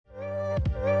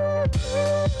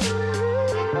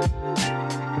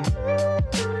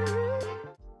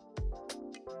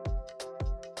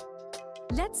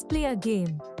fair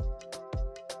game.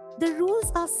 The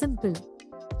rules are simple.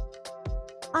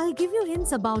 I'll give you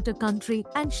hints about a country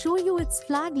and show you its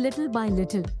flag little by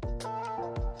little.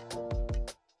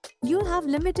 You'll have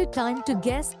limited time to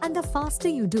guess, and the faster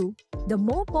you do, the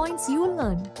more points you'll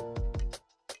earn.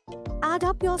 Add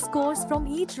up your scores from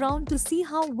each round to see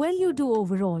how well you do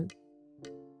overall.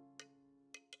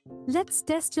 Let's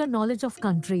test your knowledge of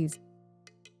countries.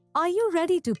 Are you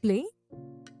ready to play?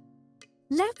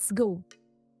 Let's go.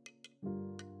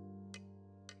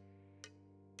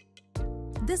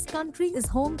 This country is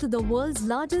home to the world's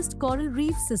largest coral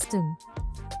reef system.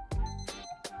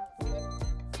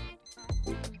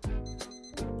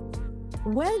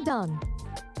 Well done!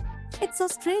 It's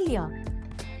Australia.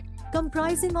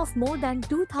 Comprising of more than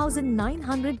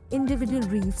 2,900 individual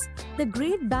reefs, the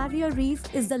Great Barrier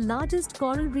Reef is the largest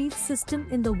coral reef system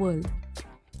in the world.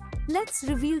 Let's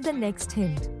reveal the next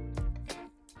hint.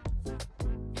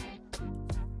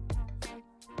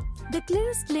 The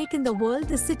clearest lake in the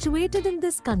world is situated in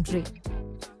this country.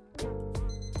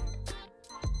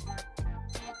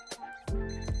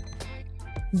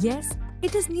 Yes,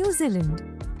 it is New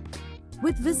Zealand.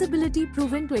 With visibility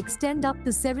proven to extend up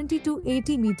to 70 to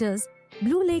 80 meters,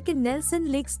 Blue Lake in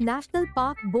Nelson Lakes National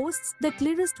Park boasts the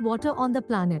clearest water on the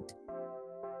planet.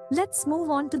 Let's move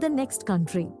on to the next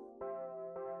country.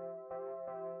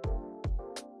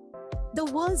 The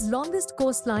world's longest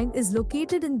coastline is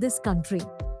located in this country.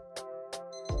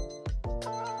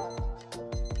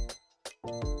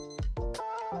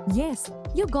 Yes,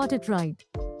 you got it right.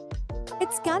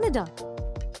 It's Canada.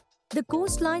 The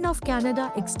coastline of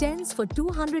Canada extends for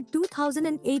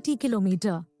 202,080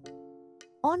 kilometers.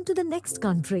 On to the next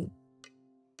country.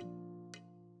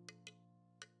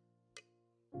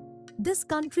 This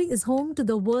country is home to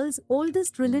the world's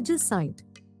oldest religious site.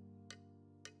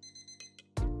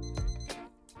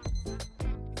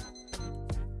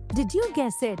 Did you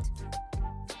guess it?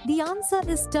 The answer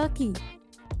is Turkey.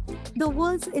 The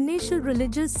world's initial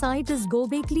religious site is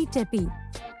Göbekli Tepe.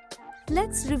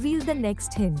 Let's reveal the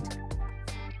next hint.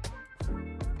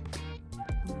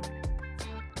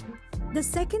 The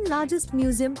second largest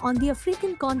museum on the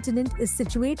African continent is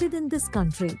situated in this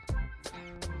country.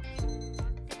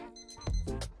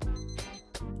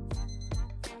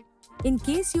 In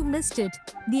case you missed it,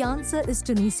 the answer is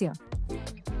Tunisia.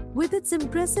 With its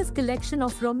impressive collection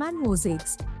of Roman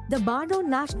mosaics, the Bardo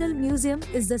National Museum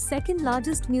is the second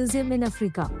largest museum in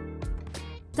Africa.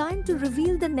 Time to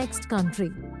reveal the next country.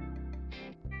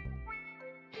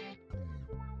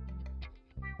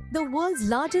 The world's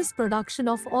largest production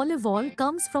of olive oil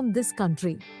comes from this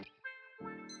country.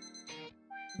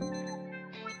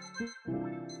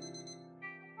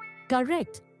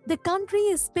 Correct. The country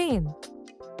is Spain.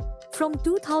 From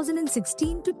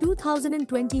 2016 to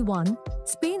 2021,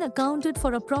 Spain accounted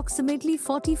for approximately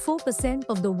 44%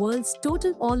 of the world's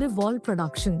total olive oil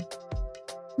production.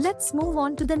 Let's move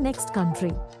on to the next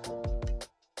country.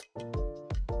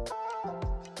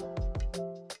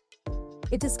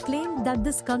 It is claimed that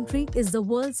this country is the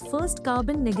world's first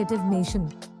carbon-negative nation.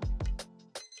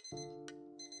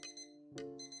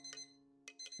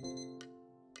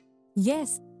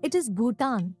 Yes, it is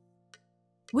Bhutan.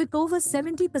 With over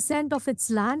 70% of its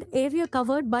land area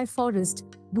covered by forest,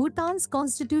 Bhutan's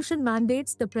constitution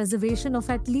mandates the preservation of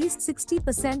at least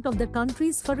 60% of the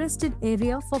country's forested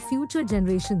area for future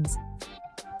generations.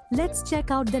 Let's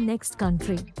check out the next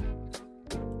country.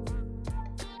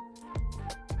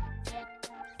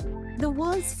 The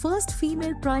world's first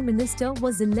female prime minister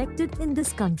was elected in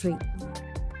this country.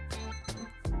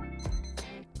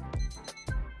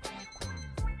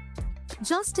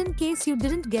 Just in case you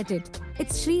didn't get it,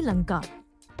 it's Sri Lanka.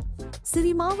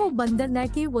 Sirimavo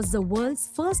Bandaranaike was the world's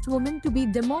first woman to be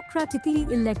democratically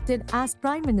elected as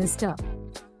prime minister.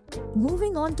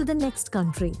 Moving on to the next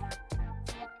country.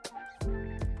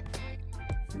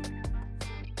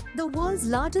 The world's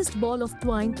largest ball of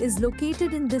twine is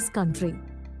located in this country.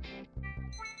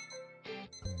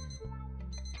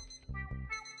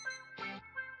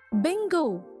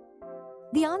 Bingo!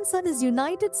 The answer is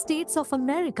United States of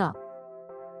America.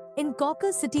 In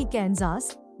Cawker City,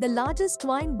 Kansas, the largest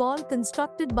twine ball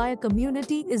constructed by a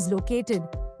community is located,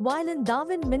 while in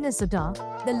Darwin, Minnesota,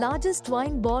 the largest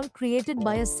twine ball created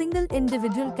by a single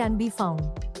individual can be found.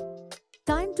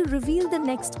 Time to reveal the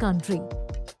next country.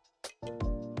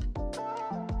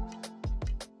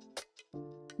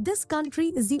 This country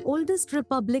is the oldest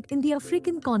republic in the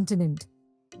African continent.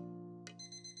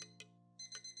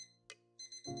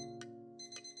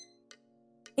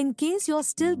 In case you're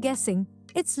still guessing,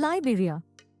 it's Liberia.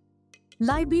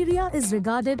 Liberia is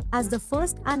regarded as the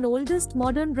first and oldest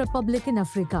modern republic in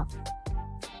Africa.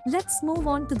 Let's move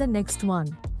on to the next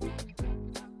one.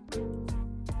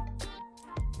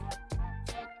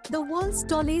 The world's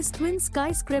tallest twin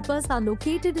skyscrapers are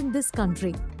located in this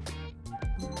country.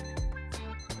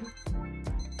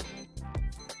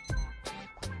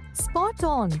 Spot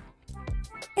on!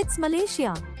 It's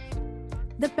Malaysia.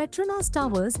 The Petronas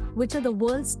Towers, which are the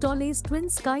world's tallest twin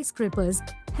skyscrapers,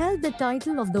 held the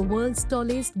title of the world's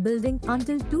tallest building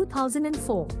until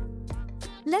 2004.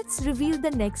 Let's reveal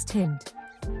the next hint.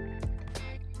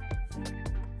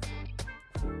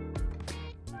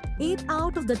 8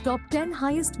 out of the top 10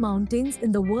 highest mountains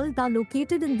in the world are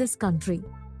located in this country.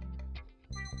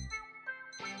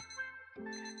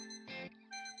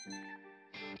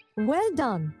 Well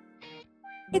done!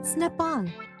 It's Nepal.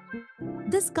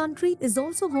 This country is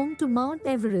also home to Mount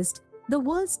Everest, the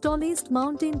world's tallest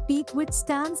mountain peak, which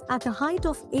stands at a height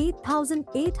of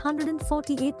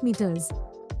 8,848 meters.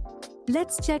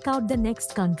 Let's check out the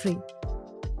next country.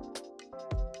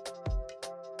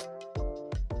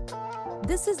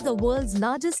 This is the world's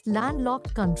largest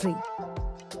landlocked country.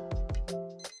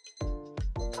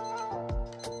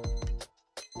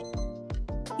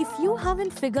 If you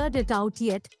haven't figured it out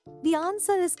yet, the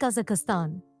answer is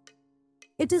Kazakhstan.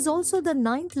 It is also the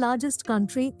 9th largest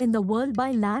country in the world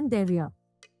by land area.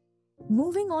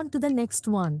 Moving on to the next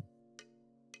one.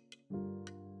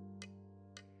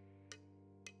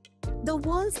 The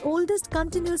world's oldest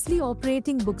continuously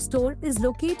operating bookstore is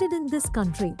located in this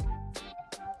country.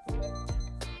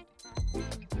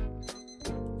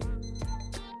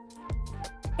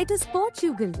 It is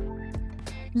Portugal.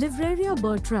 Livraria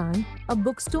Bertrand, a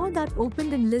bookstore that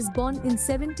opened in Lisbon in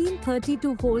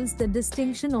 1732, holds the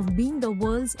distinction of being the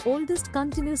world's oldest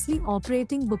continuously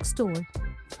operating bookstore.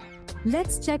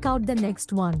 Let's check out the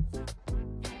next one.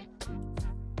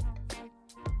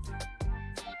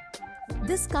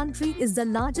 This country is the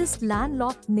largest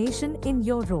landlocked nation in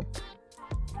Europe.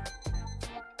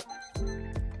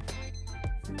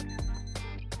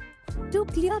 To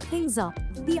clear things up,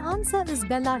 the answer is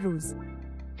Belarus.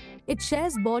 It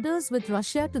shares borders with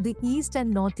Russia to the east and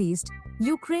northeast,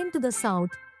 Ukraine to the south,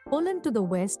 Poland to the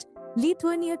west,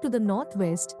 Lithuania to the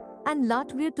northwest, and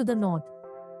Latvia to the north.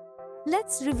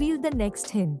 Let's reveal the next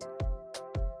hint.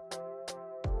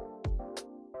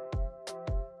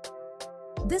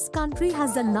 This country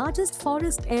has the largest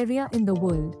forest area in the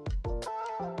world.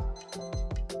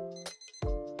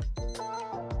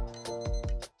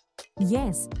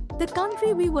 Yes, the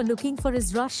country we were looking for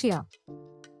is Russia.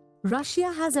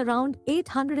 Russia has around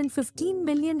 815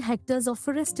 million hectares of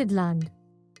forested land.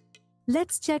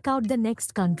 Let's check out the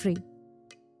next country.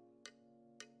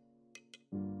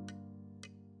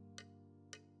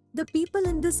 The people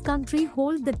in this country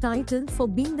hold the title for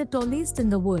being the tallest in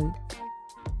the world.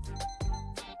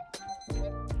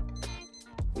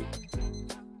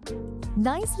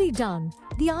 Nicely done.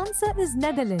 The answer is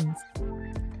Netherlands.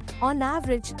 On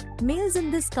average, males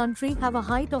in this country have a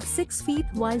height of 6 feet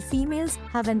while females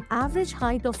have an average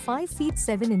height of 5 feet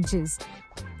 7 inches.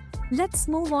 Let's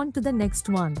move on to the next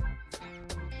one.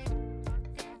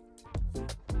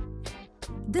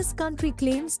 This country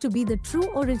claims to be the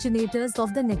true originators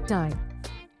of the necktie.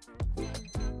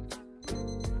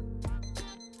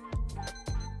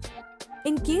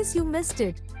 In case you missed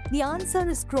it, the answer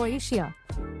is Croatia.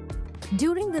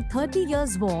 During the 30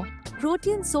 Years' War,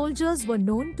 Croatian soldiers were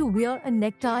known to wear a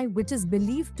necktie, which is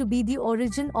believed to be the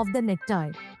origin of the necktie.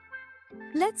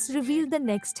 Let's reveal the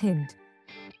next hint.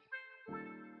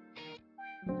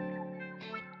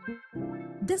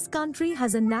 This country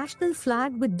has a national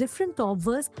flag with different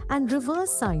obverse and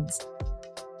reverse sides.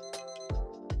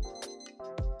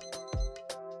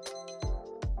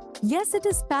 Yes, it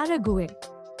is Paraguay.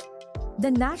 The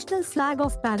national flag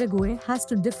of Paraguay has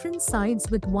two different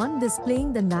sides, with one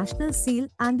displaying the national seal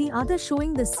and the other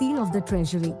showing the seal of the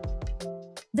treasury.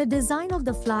 The design of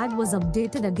the flag was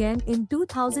updated again in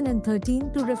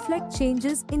 2013 to reflect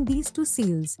changes in these two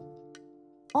seals.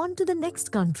 On to the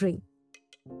next country.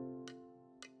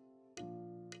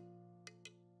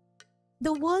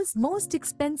 The world's most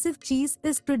expensive cheese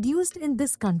is produced in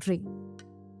this country.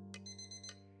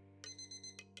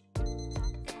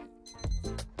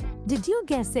 Did you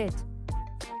guess it?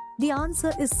 The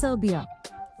answer is Serbia.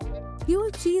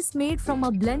 Pure cheese made from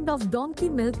a blend of donkey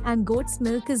milk and goat's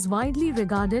milk is widely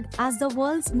regarded as the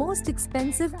world's most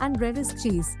expensive and rarest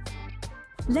cheese.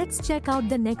 Let's check out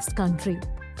the next country.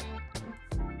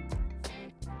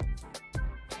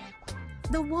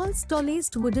 The world's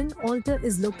tallest wooden altar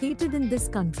is located in this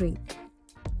country.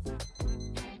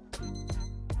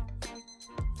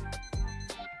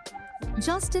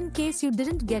 Just in case you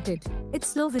didn't get it, it's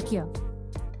Slovakia.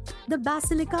 The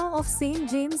Basilica of St.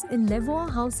 James in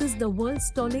Liberia houses the world's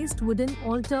tallest wooden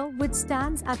altar, which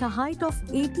stands at a height of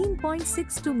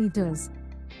 18.62 meters.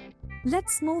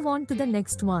 Let's move on to the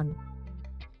next one.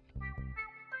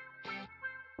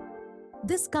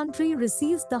 This country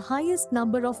receives the highest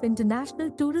number of international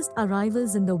tourist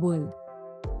arrivals in the world.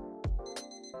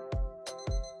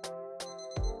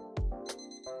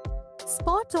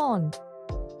 Spot on!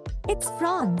 It's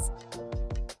France.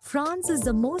 France is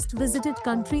the most visited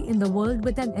country in the world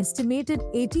with an estimated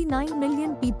 89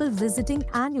 million people visiting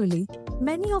annually,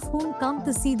 many of whom come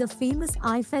to see the famous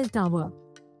Eiffel Tower.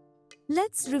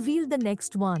 Let's reveal the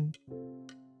next one.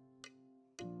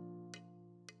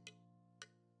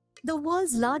 The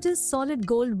world's largest solid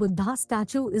gold Buddha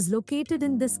statue is located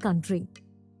in this country.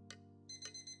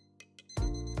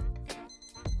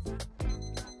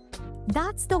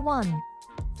 That's the one.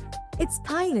 It's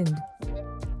Thailand.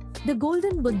 The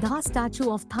golden Buddha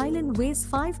statue of Thailand weighs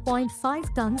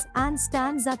 5.5 tons and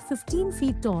stands at 15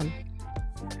 feet tall.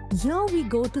 Here we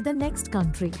go to the next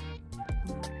country.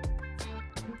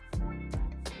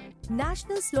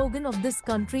 National slogan of this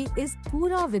country is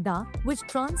Pura Vida, which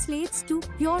translates to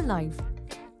pure life.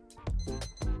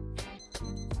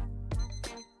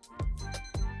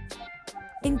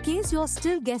 In case you're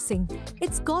still guessing,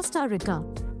 it's Costa Rica.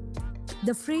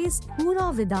 The phrase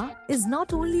Pura Vida is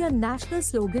not only a national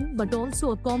slogan but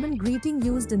also a common greeting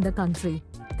used in the country,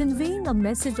 conveying a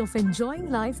message of enjoying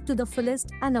life to the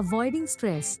fullest and avoiding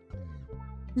stress.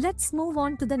 Let's move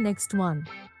on to the next one.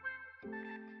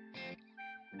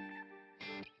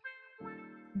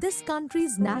 This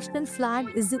country's national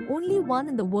flag is the only one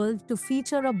in the world to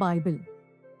feature a Bible.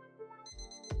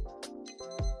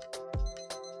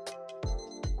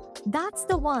 That's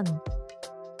the one.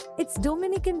 It's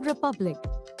Dominican Republic.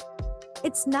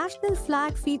 Its national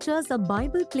flag features a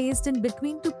Bible placed in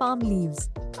between two palm leaves.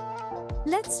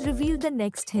 Let's reveal the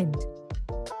next hint.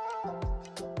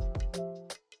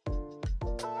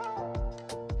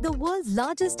 The world's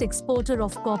largest exporter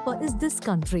of copper is this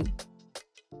country.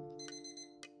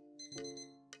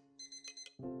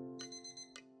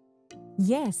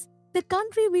 Yes, the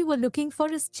country we were looking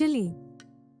for is Chile.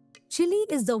 Chile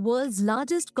is the world's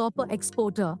largest copper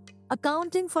exporter,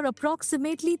 accounting for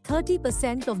approximately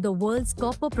 30% of the world's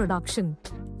copper production.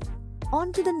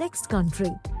 On to the next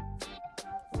country.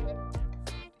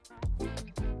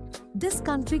 This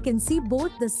country can see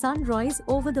both the sunrise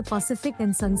over the Pacific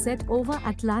and sunset over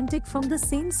Atlantic from the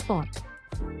same spot.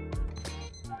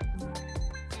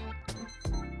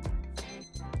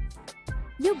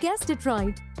 You guessed it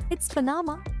right, it's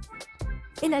Panama.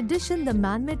 In addition, the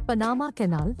man-made Panama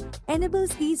Canal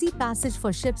enables easy passage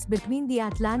for ships between the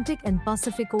Atlantic and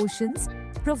Pacific Oceans,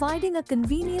 providing a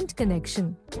convenient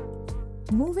connection.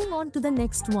 Moving on to the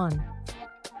next one.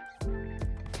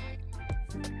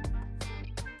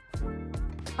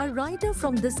 A writer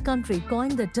from this country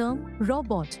coined the term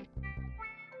robot.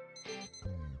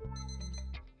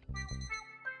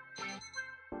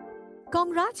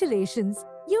 Congratulations,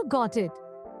 you got it.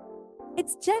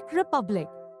 It's Czech Republic.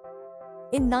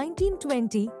 In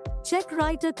 1920, Czech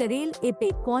writer Karel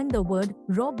Apek coined the word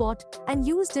robot and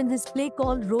used in his play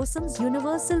called Rossum's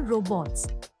Universal Robots.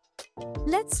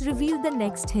 Let's reveal the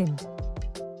next hint.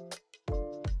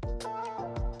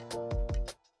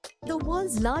 The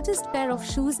world's largest pair of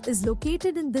shoes is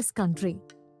located in this country.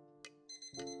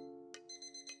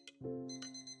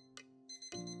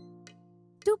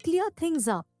 To clear things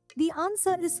up, the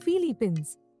answer is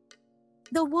Philippines.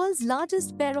 The world's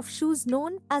largest pair of shoes,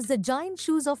 known as the giant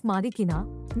shoes of Marikina,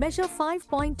 measure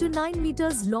 5.29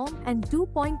 meters long and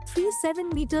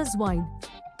 2.37 meters wide.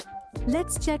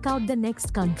 Let's check out the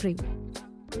next country.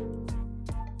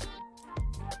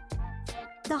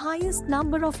 The highest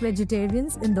number of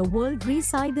vegetarians in the world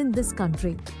reside in this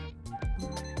country.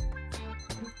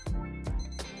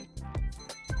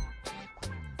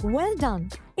 Well done,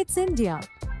 it's India.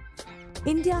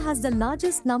 India has the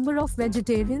largest number of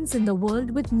vegetarians in the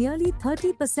world, with nearly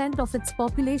 30% of its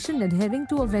population adhering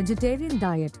to a vegetarian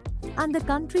diet, and the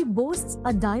country boasts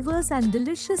a diverse and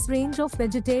delicious range of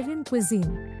vegetarian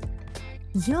cuisine.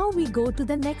 Here we go to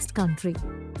the next country.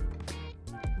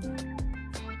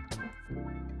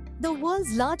 The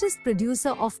world's largest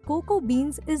producer of cocoa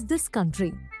beans is this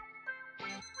country.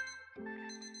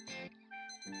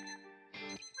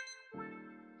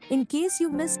 In case you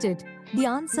missed it, the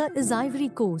answer is Ivory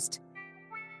Coast.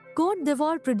 Côte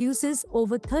d'Ivoire produces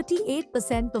over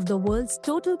 38% of the world's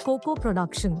total cocoa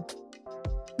production.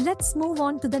 Let's move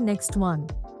on to the next one.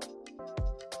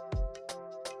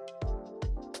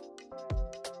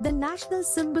 The national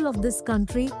symbol of this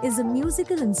country is a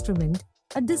musical instrument,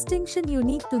 a distinction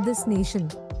unique to this nation.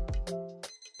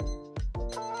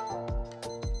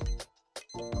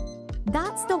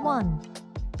 1.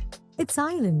 Its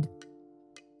island.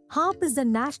 Harp is the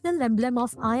national emblem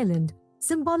of Ireland,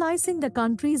 symbolizing the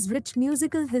country's rich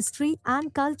musical history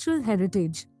and cultural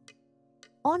heritage.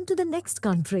 On to the next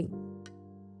country.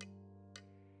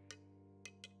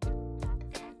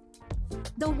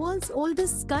 The world's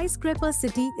oldest skyscraper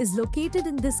city is located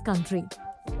in this country.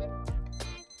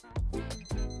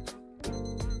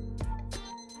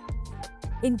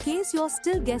 In case you're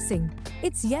still guessing,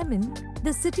 it's Yemen.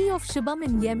 The city of Shibam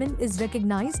in Yemen is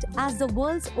recognized as the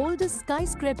world's oldest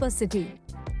skyscraper city.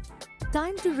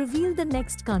 Time to reveal the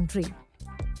next country.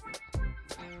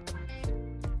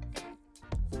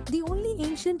 The only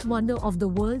ancient wonder of the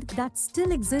world that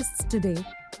still exists today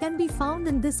can be found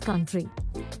in this country.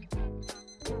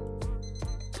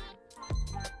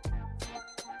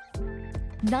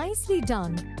 Nicely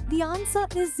done. The answer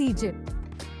is Egypt.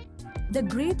 The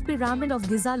Great Pyramid of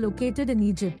Giza, located in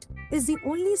Egypt, is the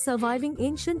only surviving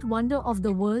ancient wonder of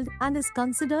the world and is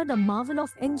considered a marvel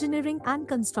of engineering and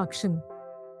construction.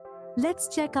 Let's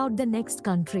check out the next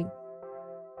country.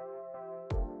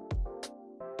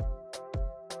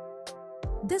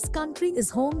 This country is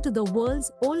home to the world's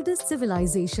oldest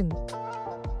civilization.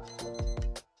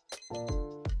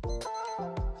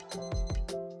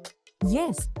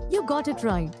 Yes, you got it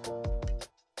right.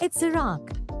 It's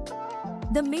Iraq.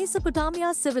 The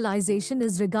Mesopotamia civilization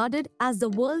is regarded as the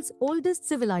world's oldest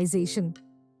civilization.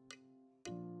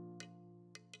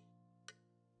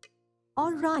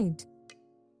 Alright.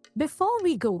 Before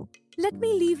we go, let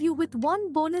me leave you with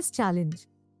one bonus challenge.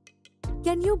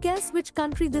 Can you guess which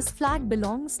country this flag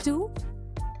belongs to?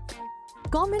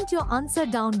 Comment your answer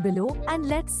down below and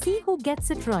let's see who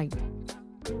gets it right.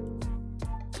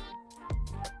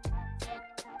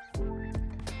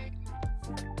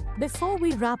 Before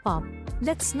we wrap up,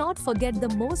 let's not forget the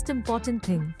most important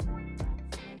thing.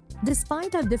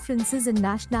 Despite our differences in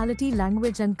nationality,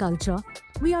 language and culture,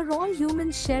 we are all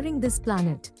humans sharing this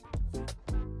planet.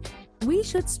 We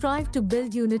should strive to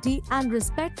build unity and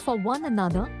respect for one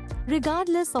another,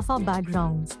 regardless of our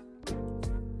backgrounds.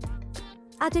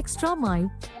 At Extra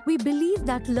Mile, we believe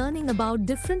that learning about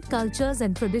different cultures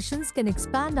and traditions can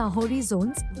expand our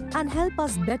horizons and help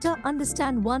us better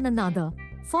understand one another,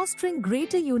 fostering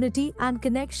greater unity and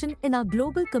connection in our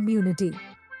global community.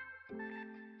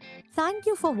 Thank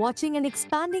you for watching and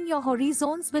expanding your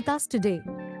horizons with us today.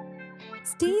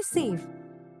 Stay safe.